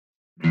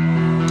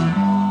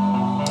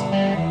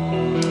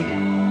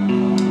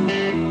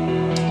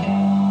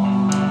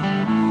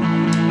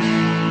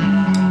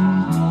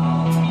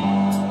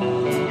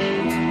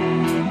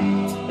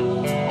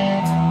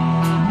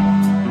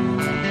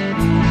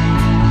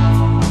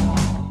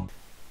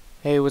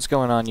Hey, what's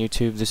going on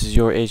YouTube? This is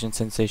your Asian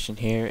Sensation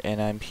here, and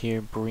I'm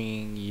here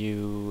bringing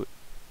you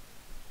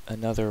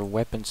another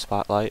weapon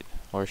spotlight,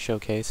 or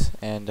showcase,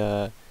 and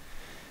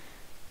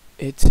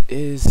it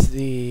is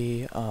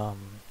the, hang on,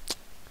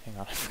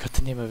 I forgot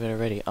the name of it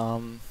already,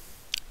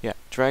 yeah,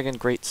 Dragon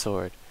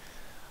Greatsword.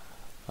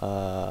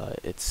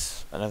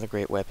 It's another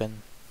great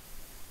weapon.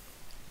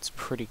 It's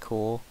pretty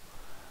cool.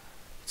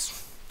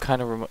 It's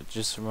kind of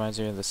just reminds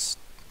me of this,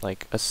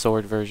 like, a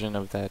sword version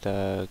of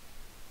that,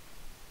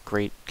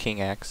 great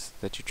king axe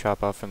that you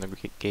chop off from the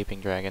gaping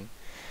dragon.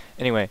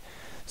 Anyway,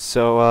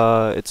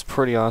 so it's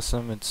pretty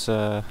awesome. It's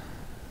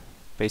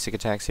basic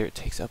attacks here. It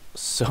takes up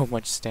so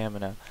much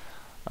stamina.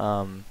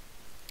 I'll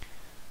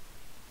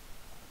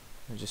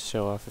just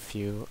show off a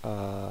few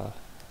like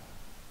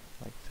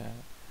that.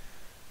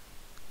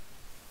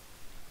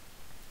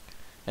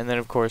 And then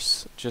of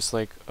course, just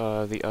like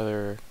the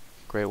other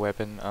great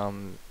weapon,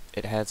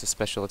 it has a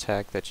special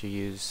attack that you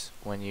use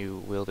when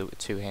you wield it with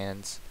two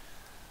hands.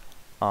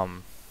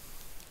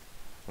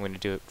 I'm going to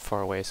do it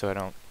far away so I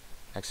don't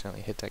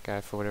accidentally hit that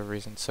guy for whatever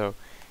reason. So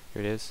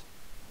here it is.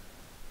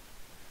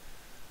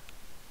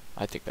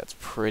 I think that's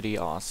pretty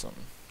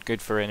awesome.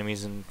 Good for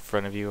enemies in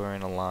front of you or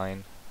in a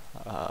line.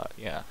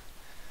 Yeah.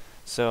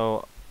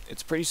 So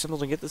it's pretty simple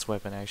to get this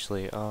weapon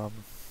actually.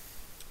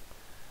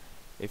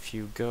 If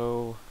you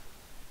go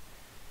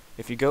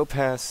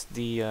past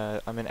the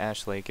I'm in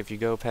Ash Lake. If you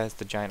go past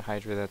the giant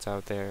Hydra that's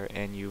out there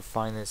and you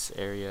find this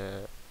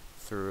area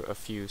through a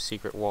few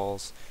secret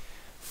walls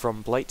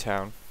from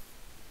Blighttown,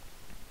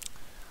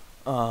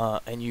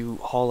 and you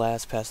haul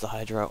ass past the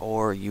Hydra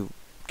or you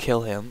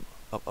kill him.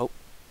 Oh,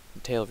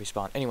 tail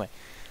respawn. Anyway,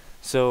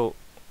 so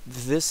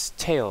this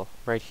tail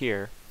right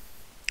here,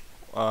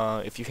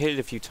 if you hit it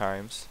a few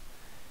times,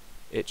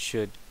 it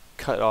should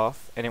cut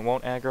off, and it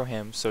won't aggro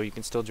him, so you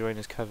can still join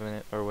his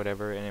covenant or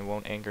whatever, and it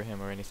won't anger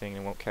him or anything,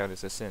 and it won't count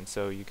as a sin,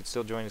 so you can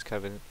still join his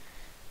covenant,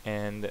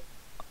 and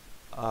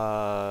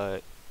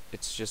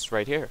it's just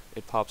right here.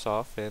 It pops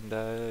off, and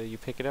you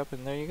pick it up,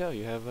 and there you go.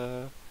 You have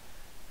a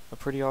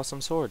pretty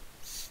awesome sword.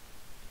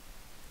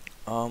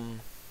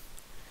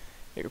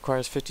 It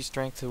requires 50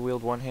 strength to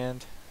wield one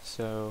hand,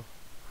 so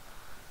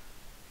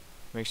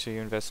make sure you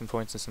invest some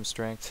points in some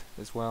strength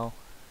as well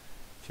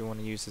if you want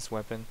to use this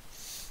weapon.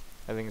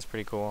 I think it's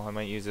pretty cool. I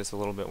might use this a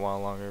little bit while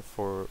longer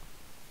before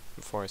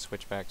I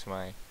switch back to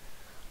my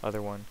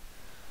other one.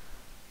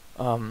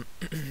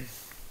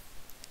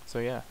 So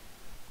yeah,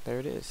 there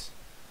it is.